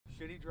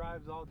shitty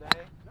drives all day.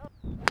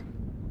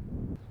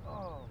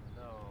 Oh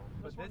no.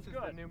 But this is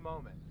the new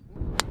moment.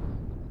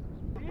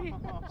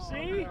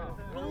 See?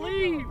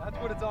 Believe! That's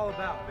what it's all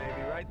about,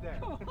 baby, right there.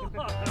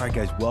 All right,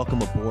 guys,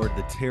 welcome aboard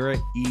the Tara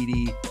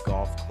Iti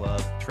Golf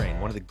Club train.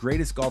 One of the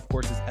greatest golf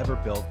courses ever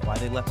built. Why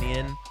they let me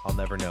in, I'll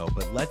never know.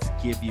 But let's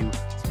give you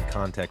some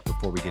context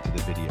before we get to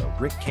the video.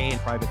 Rick Kane,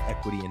 private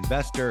equity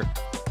investor,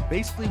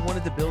 basically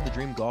wanted to build a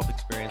dream golf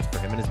experience for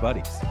him and his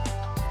buddies.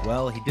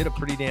 Well, he did a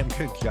pretty damn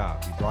good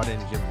job. He brought in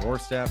Jim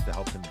Rorstaff to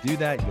help him do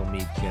that. You'll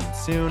meet Jim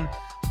soon.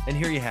 And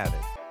here you have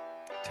it,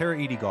 Tara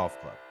Iti Golf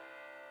Club.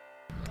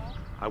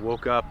 I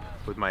woke up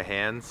with my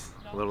hands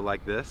a little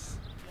like this,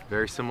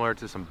 very similar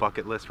to some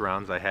bucket list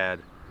rounds I had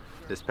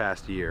this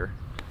past year.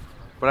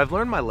 But I've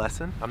learned my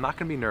lesson. I'm not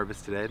gonna be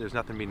nervous today. There's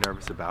nothing to be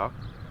nervous about.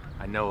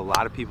 I know a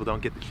lot of people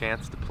don't get the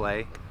chance to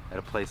play at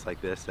a place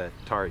like this at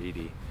Tara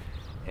Iti.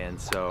 And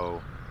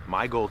so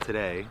my goal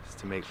today is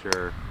to make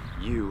sure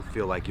you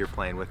feel like you're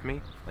playing with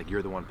me, like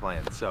you're the one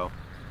playing. So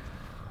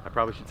I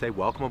probably should say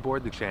welcome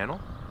aboard the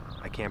channel.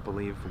 I can't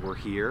believe we're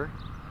here,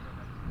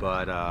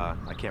 but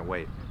I can't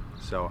wait.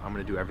 So I'm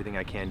gonna do everything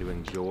I can to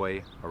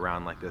enjoy a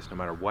round like this, no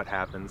matter what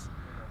happens,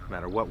 no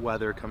matter what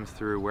weather comes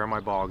through, where my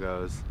ball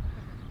goes,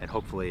 and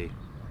hopefully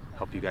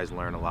help you guys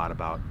learn a lot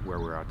about where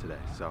we're at today.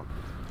 So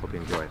hope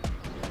you enjoy it.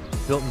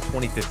 Built in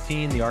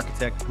 2015, the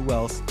architect, who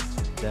else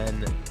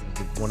than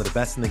one of the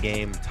best in the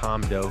game,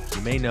 Tom Doak.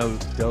 You may know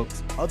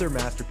Doak's other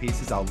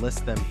masterpieces, I'll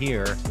list them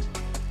here.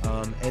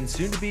 And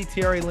soon to be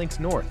TRA Links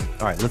North.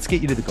 All right, let's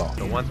get you to the golf.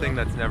 The one thing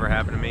that's never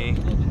happened to me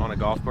on a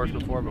golf course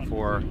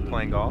before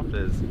playing golf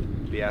is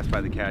be asked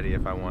by the caddy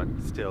if I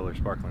want still or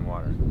sparkling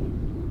water.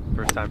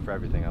 First time for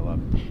everything, I love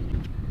it.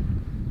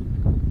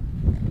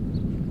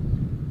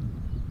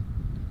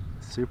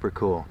 Super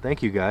cool.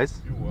 Thank you guys.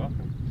 You're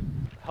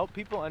welcome. Help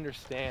people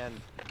understand,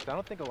 because I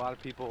don't think a lot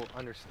of people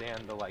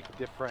understand the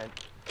different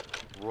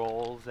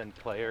roles and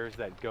players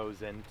that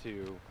goes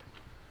into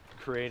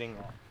creating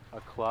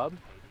a club.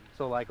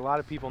 So a lot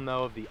of people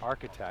know of the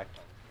architect,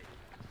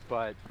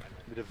 but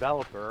the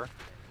developer,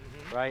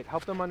 right?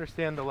 Help them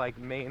understand the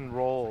main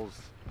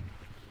roles,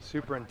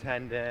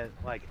 superintendent,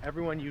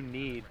 everyone you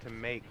need to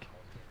make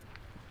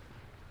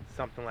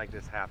something like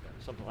this happen.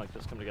 Something like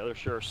this come together,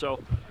 sure.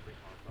 So,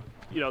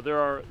 you know, there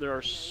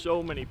are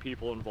so many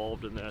people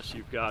involved in this.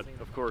 You've got,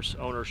 of course,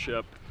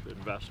 ownership,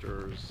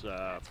 investors,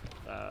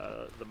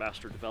 the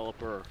master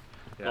developer,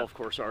 golf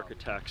course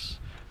architects.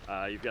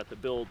 You've got the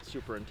build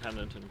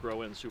superintendent and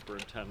grow-in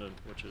superintendent,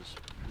 which is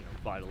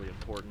vitally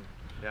important.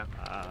 Yeah.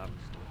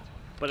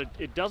 But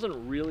it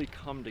doesn't really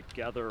come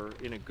together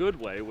in a good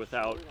way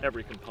without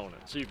every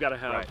component. So you've got to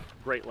have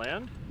great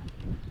land,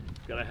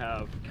 you've got to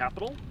have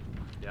capital,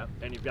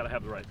 and you've got to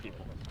have the right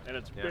people. And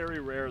it's very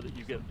rare that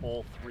you get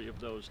all three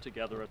of those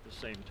together at the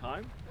same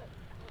time.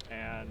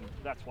 And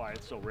that's why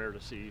it's so rare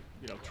to see,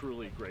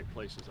 truly great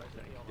places, I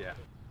think. Yeah.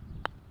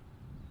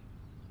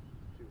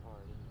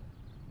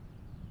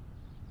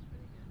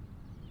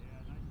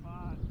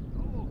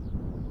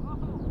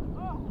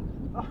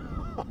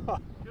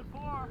 Good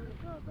par.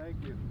 Oh, thank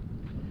you.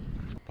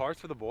 Pars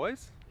for the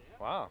boys?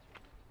 Yeah. Wow.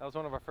 That was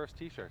one of our first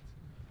t-shirts.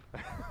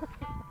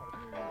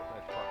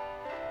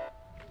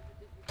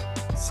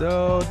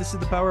 So this is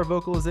the power of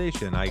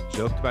vocalization. I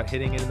joked about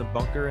hitting it in the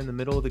bunker in the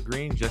middle of the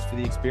green just for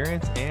the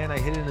experience, and I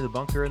hit it in the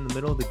bunker in the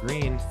middle of the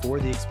green for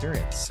the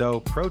experience. So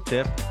pro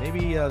tip,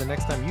 maybe the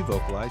next time you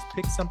vocalize,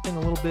 pick something a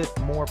little bit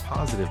more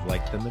positive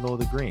like the middle of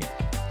the green.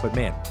 But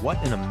man, what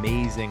an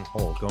amazing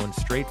hole. Going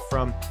straight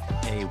from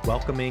a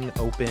welcoming,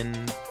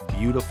 open,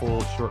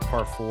 beautiful short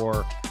par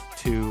 4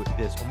 to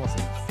this almost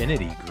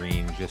infinity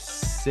green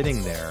just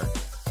sitting there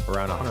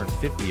around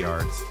 150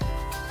 yards.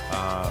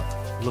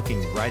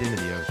 Looking right into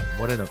the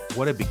ocean.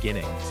 What a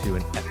beginning to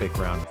an epic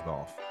round of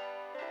golf.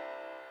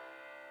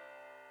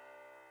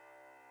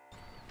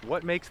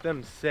 What makes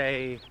them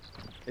say,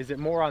 is it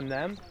more on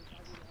them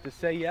to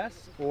say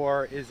yes,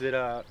 or is it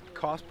a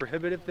cost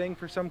prohibitive thing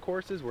for some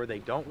courses where they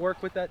don't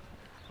work with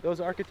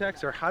those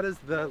architects, or how does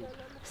the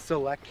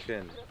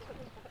selection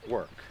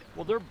work?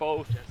 Well, they're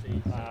both.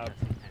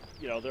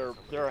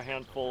 There are a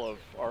handful of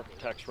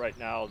architects right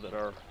now that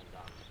are,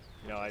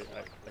 I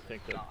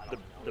think that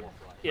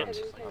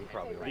I'm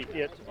probably right.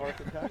 The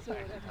architects.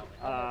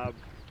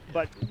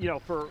 But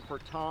for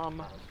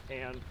Tom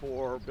and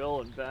for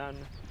Bill and Ben,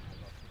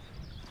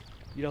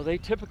 they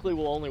typically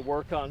will only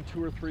work on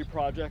 2 or 3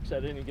 projects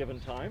at any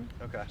given time.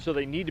 Okay. So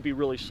they need to be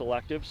really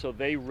selective. So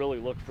they really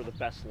look for the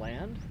best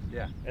land.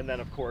 Yeah. And then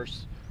of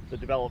course the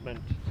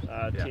development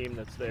team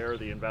that's there,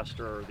 the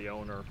investor or the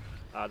owner,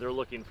 they're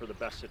looking for the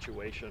best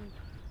situation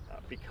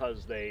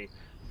because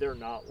they're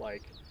not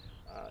like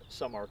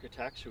some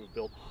architects who have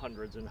built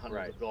hundreds and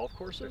hundreds of golf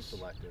courses. They're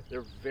selective.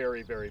 They're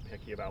very, very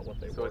picky about what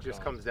they work on. So it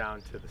just comes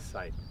down to the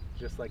site,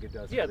 just like it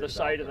does. Yeah, the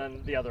site and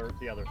then the other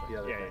things.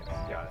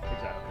 Yeah,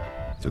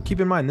 exactly. So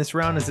keep in mind, this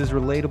round is as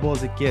relatable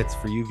as it gets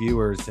for you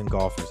viewers and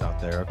golfers out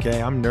there,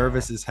 okay? I'm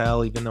nervous as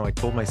hell, even though I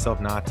told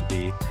myself not to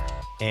be.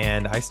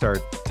 and I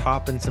start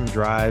topping some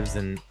drives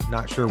and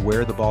not sure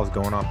where the ball's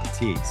going off the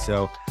tee.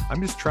 So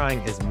I'm just trying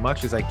as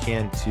much as I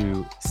can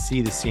to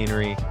see the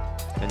scenery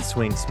and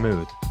swing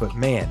smooth. But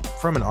man,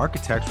 from an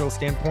architectural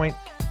standpoint,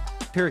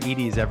 Tara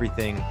Iti is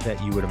everything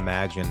that you would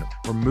imagine.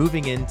 We're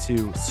moving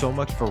into so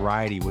much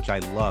variety, which I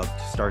love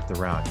to start the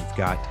round. You've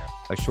got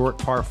a short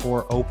par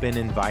 4 open,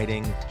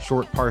 inviting,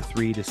 short par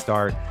 3 to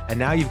start, and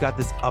now you've got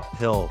this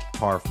uphill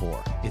par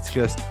 4. It's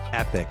just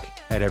epic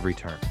at every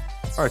turn.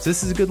 All right, so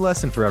this is a good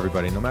lesson for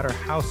everybody. No matter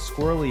how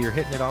squirrely you're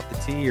hitting it off the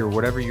tee or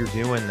whatever you're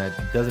doing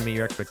that doesn't meet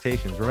your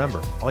expectations,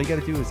 remember, all you got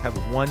to do is have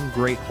one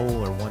great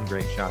hole or one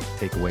great shot to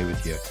take away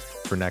with you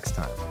for next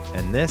time.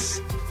 And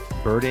this,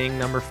 birdieing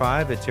number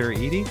 5 at Tara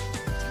Iti,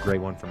 it's a great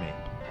one for me.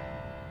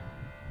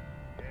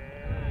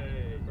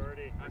 Yay,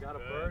 birdie. I got a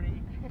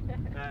birdie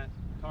at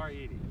Tara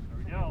Iti. There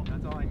we go.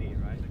 That's all I need,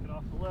 right? Take it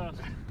off the list.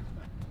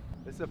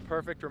 This is a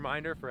perfect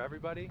reminder for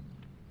everybody.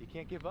 You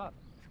can't give up.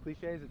 As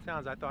cliche as it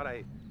sounds, I thought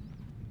I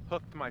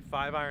hooked my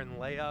 5-iron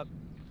layup.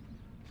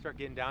 Start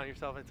getting down on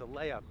yourself, and it's a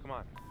layup. Come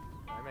on.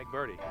 I make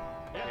birdie.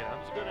 Yeah, you know? it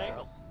was a good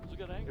angle. It was a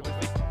good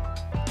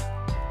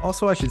angle.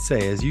 Also, I should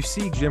say, as you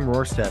see Jim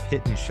Rorstep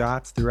hitting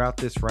shots throughout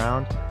this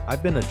round,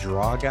 I've been a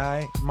draw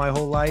guy my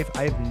whole life.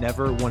 I've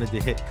never wanted to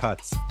hit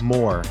cuts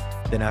more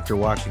than after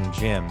watching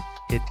Jim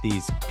hit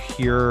these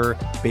pure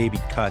baby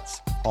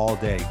cuts all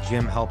day.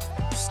 Jim helped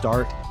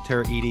start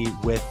Tara Iti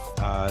with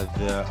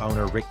the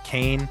owner, Rick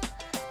Kane,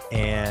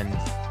 and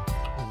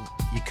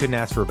you couldn't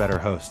ask for a better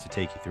host to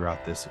take you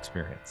throughout this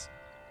experience.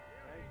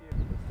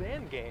 The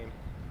sand game.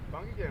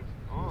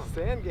 The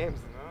sand game's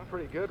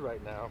pretty good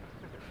right now.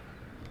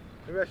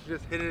 Maybe I should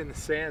just hit it in the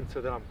sand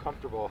so that I'm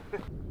comfortable.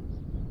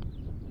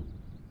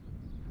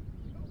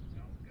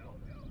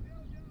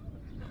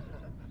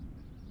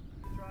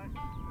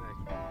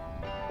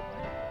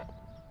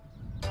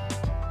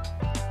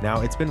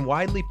 Now, it's been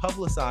widely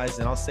publicized,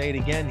 and I'll say it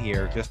again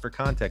here just for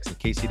context in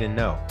case you didn't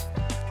know.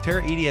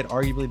 Tara Iti had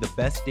arguably the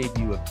best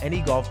debut of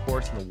any golf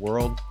course in the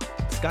world,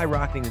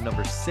 skyrocketing to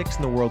number 6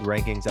 in the world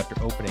rankings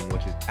after opening,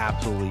 which is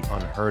absolutely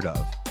unheard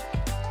of.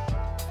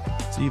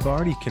 So you've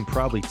already can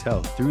probably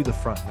tell through the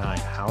front 9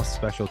 how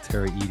special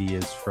Tara Iti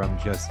is from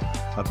just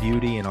a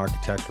beauty and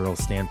architectural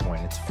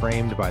standpoint. It's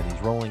framed by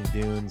these rolling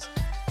dunes,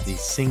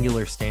 these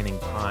singular standing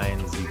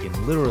pines. You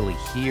can literally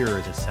hear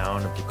the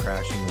sound of the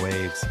crashing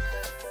waves.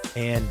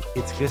 And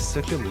it's just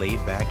such a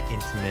laid-back,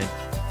 intimate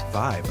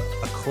vibe.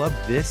 A club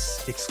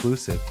this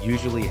exclusive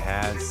usually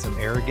has some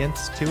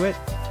arrogance to it,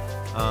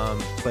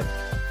 but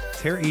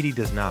Tara Iti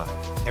does not.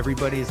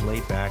 Everybody is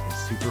laid back and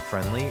super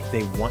friendly.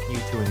 They want you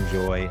to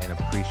enjoy and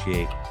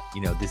appreciate,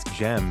 you know, this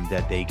gem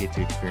that they get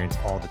to experience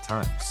all the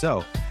time.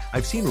 So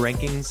I've seen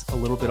rankings a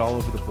little bit all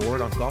over the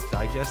board. On Golf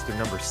Digest, they're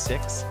number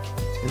 6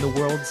 in the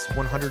world's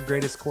 100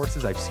 greatest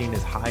courses. I've seen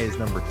as high as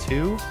number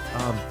 2,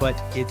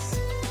 but it's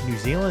New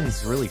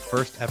Zealand's really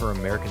first ever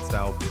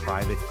American-style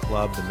private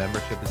club. The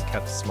membership is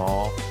kept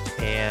small,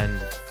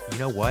 and you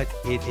know what?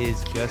 It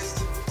is just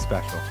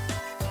special.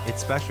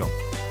 It's special.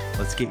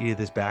 Let's get you to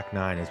this back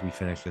 9 as we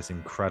finish this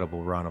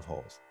incredible run of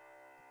holes.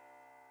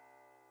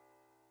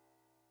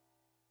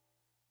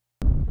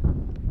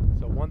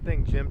 So one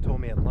thing Jim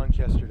told me at lunch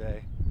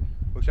yesterday,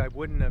 which I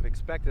wouldn't have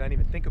expected, I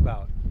didn't even think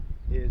about,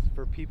 is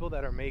for people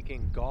that are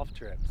making golf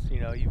trips. You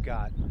know, you've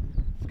got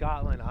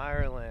Scotland,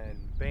 Ireland,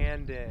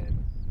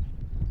 Bandon,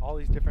 all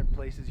these different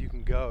places you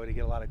can go to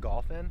get a lot of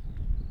golf in.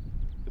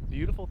 The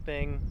beautiful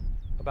thing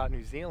about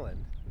New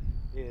Zealand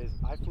is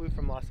I flew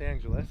from Los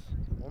Angeles,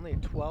 only a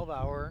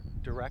 12-hour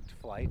direct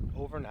flight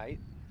overnight.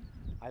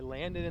 I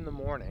landed in the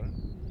morning,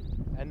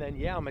 and then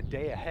yeah, I'm a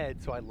day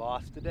ahead, so I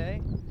lost a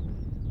day,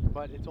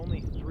 but it's only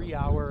 3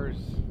 hours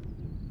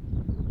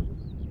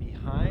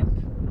behind.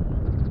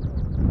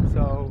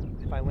 So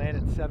if I land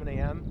at 7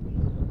 a.m.,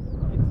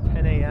 it's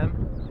 10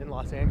 a.m. in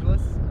Los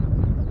Angeles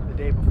the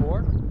day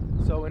before.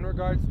 So in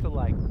regards to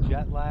like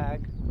jet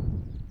lag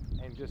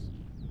and just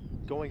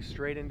going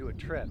straight into a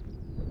trip,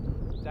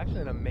 it's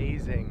actually an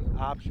amazing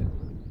option.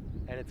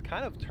 And it's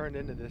kind of turned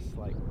into this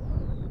like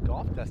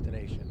golf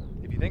destination,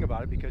 if you think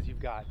about it, because you've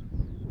got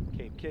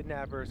Cape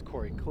Kidnappers,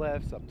 Corey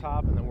Cliffs up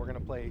top, and then we're gonna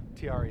play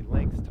TRE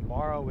Links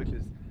tomorrow, which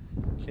is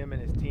Jim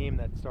and his team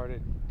that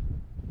started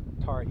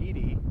Tara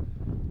Iti,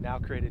 now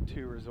created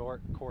 2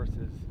 resort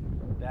courses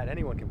that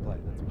anyone can play,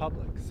 that's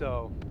public.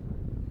 So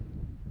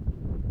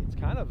it's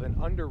kind of an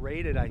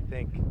underrated, I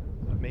think,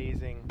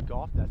 amazing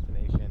golf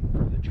destination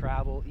for the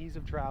travel, ease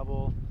of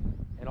travel,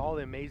 and all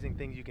the amazing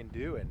things you can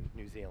do in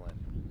New Zealand.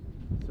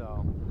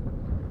 So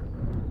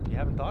if you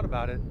haven't thought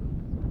about it,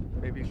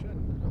 maybe you should.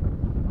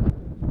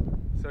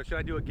 So should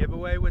I do a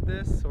giveaway with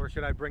this, or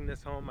should I bring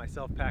this home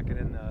myself, pack it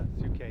in the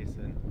suitcase,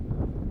 and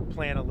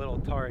plant a little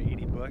Tara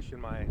Iti bush in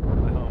my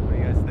home? What do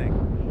you guys think?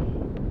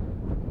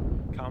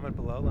 Comment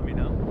below, let me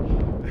know.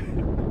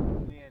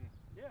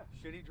 Yeah.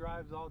 Shitty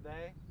drives all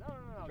day. No.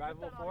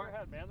 Drivable for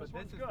it, man.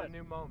 but this is good. the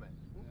new moment.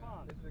 Move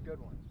on. This is a good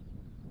one.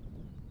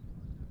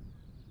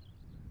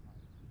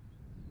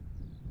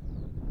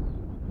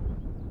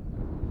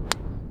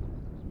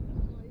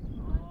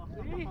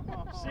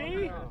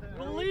 See?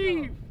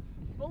 Believe!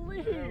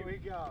 believe. There we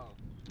go.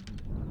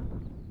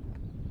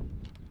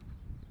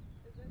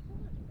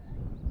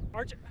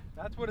 Aren't you?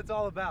 That's what it's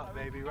all about,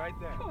 baby, right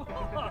there.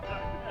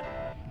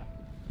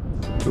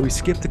 So we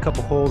skipped a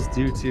couple holes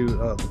due to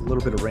a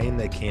little bit of rain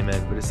that came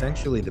in, but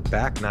essentially the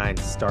back nine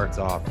starts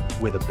off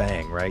with a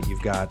bang, right?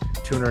 You've got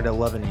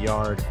 211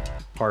 yard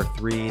par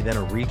 3, then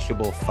a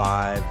reachable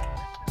 5,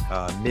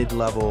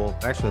 mid-level,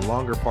 actually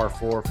longer par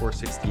 4,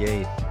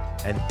 468,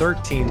 and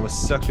 13 was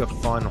such a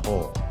fun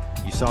hole.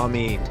 You saw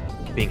me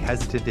being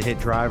hesitant to hit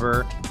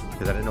driver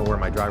because I didn't know where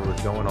my driver was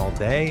going all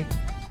day.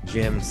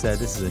 Jim said,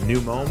 this is a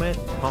new moment,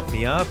 pump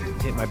me up,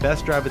 hit my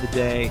best drive of the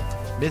day,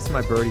 missed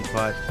my birdie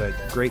putt, but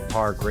great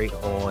par, great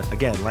hole. And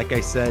again, like I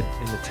said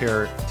in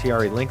the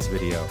TRE Links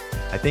video,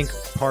 I think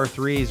par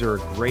 3s are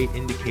a great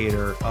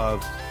indicator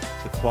of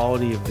the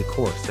quality of the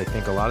course. I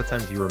think a lot of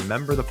times you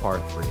remember the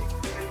par 3.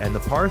 And the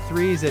par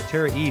 3s at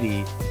Tara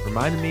Iti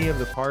reminded me of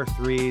the par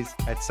 3s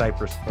at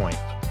Cypress Point.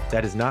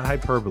 That is not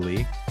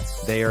hyperbole.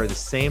 They are the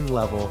same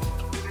level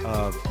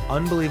of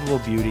unbelievable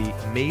beauty,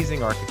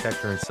 amazing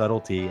architecture and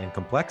subtlety and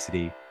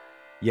complexity,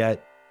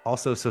 yet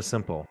also so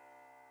simple.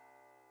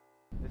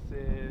 This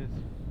is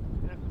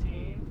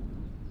 15.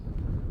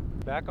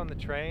 Back on the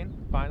train.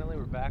 Finally,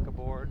 we're back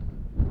aboard.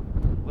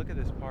 Look at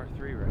this par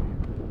 3 right here.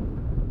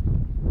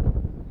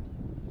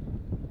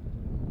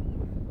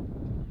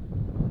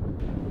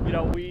 You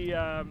know,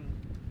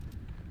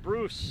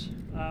 Bruce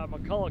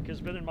McCulloch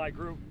has been in my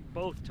group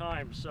both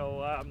times,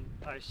 so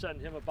I send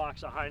him a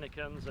box of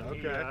Heinekens,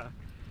 and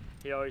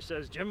he always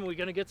says, "Jim, are we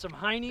gonna get some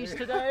Heinies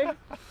today?"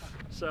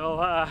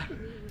 So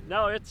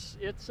no, it's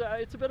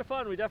a bit of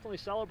fun. We definitely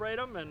celebrate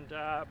them and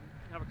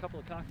have a couple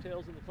of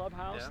cocktails in the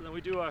clubhouse, and then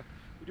we do a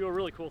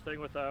really cool thing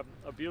with a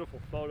beautiful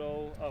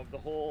photo of the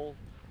hole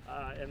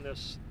and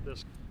this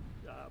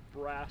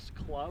brass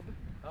club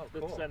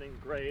that's then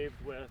engraved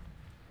with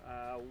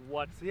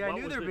what. See, I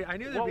knew there'd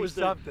be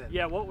something.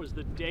 Yeah, what was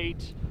the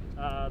date,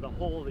 the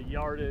hole, the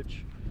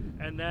yardage,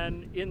 and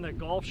then in the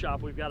golf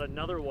shop we've got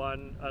another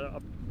one, a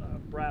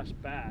brass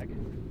bag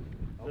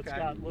that's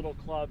got little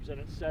clubs, and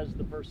it says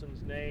the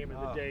person's name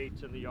and the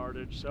date and the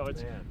yardage. So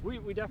it's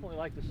we definitely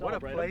like to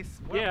celebrate. What a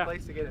place! What a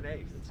place to get an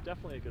ace. It's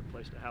definitely a good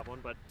place to have one,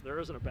 but there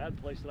isn't a bad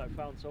place that I've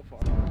found so far.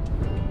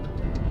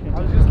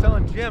 I was just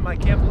telling Jim, I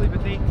can't believe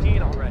it's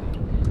 18 already.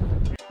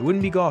 It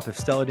wouldn't be golf if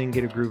Stella didn't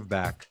get a groove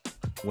back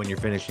when you're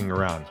finishing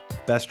around.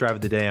 Best drive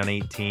of the day on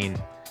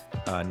 18.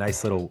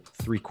 Nice little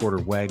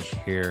 3/4 wedge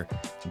here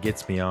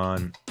gets me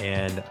on,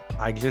 and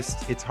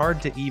it's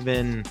hard to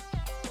even.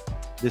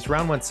 This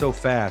round went so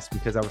fast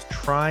because I was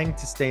trying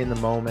to stay in the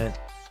moment,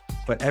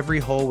 but every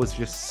hole was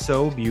just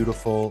so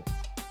beautiful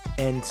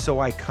and so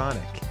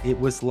iconic. It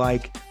was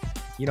like,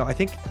 you know, I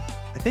think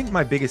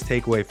my biggest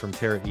takeaway from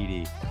Tara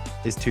Iti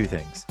is two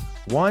things.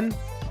 One,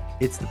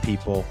 it's the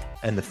people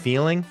and the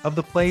feeling of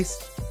the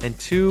place, and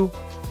two,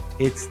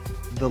 it's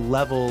the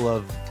level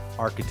of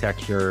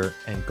architecture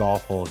and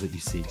golf holes that you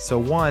see. So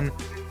one,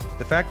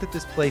 the fact that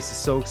this place is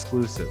so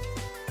exclusive,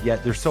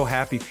 yet they're so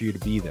happy for you to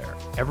be there.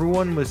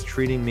 Everyone was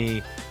treating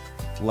me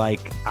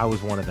like I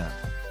was one of them.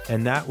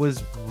 And that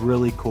was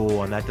really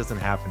cool, and that doesn't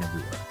happen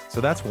everywhere.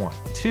 So that's one.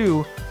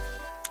 Two,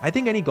 I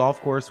think any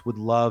golf course would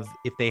love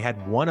if they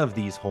had one of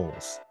these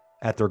holes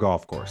at their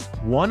golf course.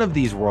 One of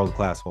these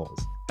world-class holes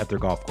at their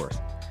golf course.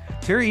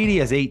 Tara Iti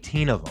has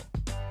 18 of them.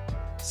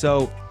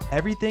 So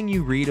everything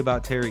you read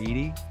about Tara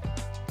Iti,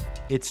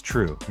 it's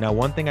true. Now,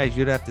 one thing I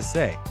should have to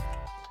say,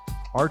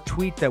 our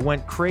tweet that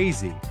went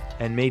crazy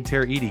and made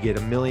Tara Iti get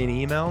 1 million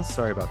emails.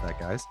 Sorry about that,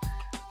 guys.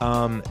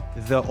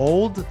 The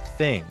old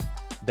thing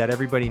that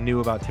everybody knew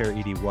about Tara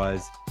Iti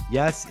was,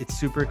 yes, it's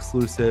super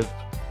exclusive.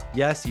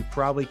 Yes, you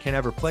probably can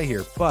never play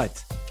here,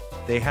 but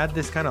they had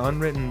this kind of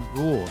unwritten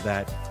rule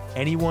that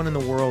anyone in the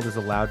world is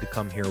allowed to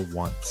come here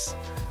once.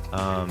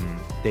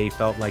 They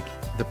felt like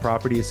the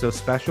property is so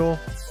special.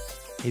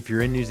 If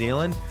you're in New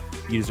Zealand,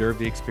 you deserve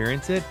to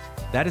experience it.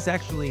 That is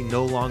actually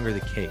no longer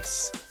the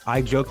case.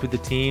 I joked with the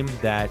team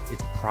that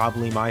it's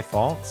probably my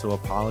fault, so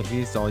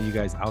apologies to all you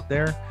guys out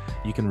there.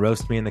 You can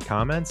roast me in the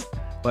comments,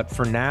 but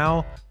for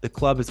now, the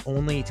club is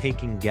only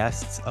taking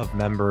guests of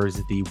members.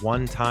 The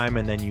one time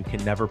and then you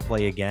can never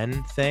play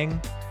again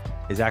thing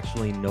is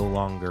actually no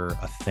longer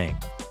a thing.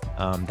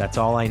 That's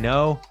all I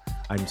know.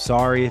 I'm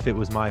sorry if it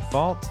was my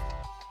fault,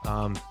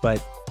 but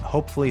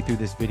hopefully through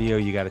this video,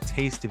 you got a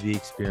taste of the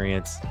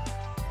experience,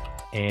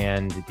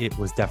 and it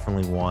was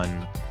definitely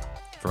one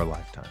for a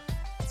lifetime.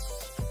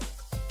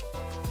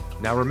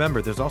 Now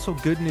remember, there's also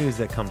good news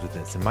that comes with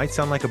this. It might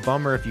sound like a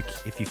bummer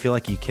if you feel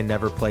like you can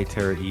never play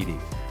Tara Iti,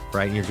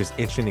 right? And you're just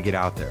itching to get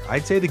out there.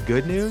 I'd say the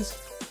good news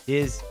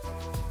is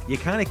you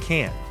kind of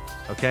can,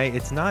 okay?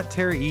 It's not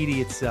Tara Iti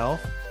itself,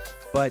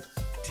 but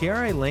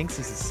TRE Links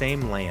is the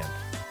same land.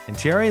 And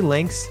TRE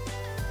Links,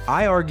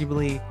 I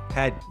arguably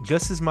had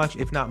just as much,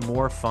 if not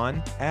more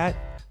fun at,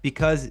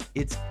 because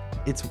it's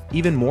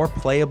even more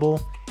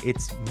playable,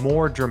 it's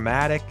more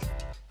dramatic,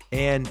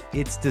 and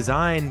it's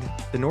designed,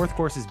 the North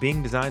Course is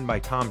being designed by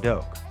Tom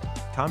Doak.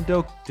 Tom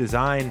Doak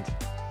designed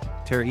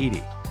Tara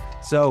Iti.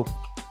 So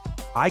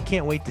I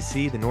can't wait to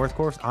see the North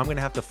Course. I'm going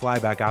to have to fly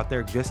back out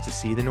there just to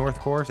see the North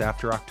Course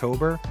after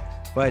October.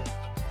 But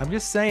I'm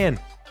just saying,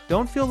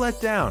 don't feel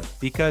let down,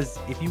 because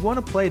if you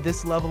want to play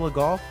this level of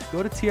golf,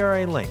 go to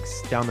TRA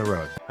Links down the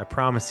road. I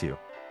promise you,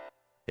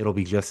 it'll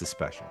be just as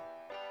special.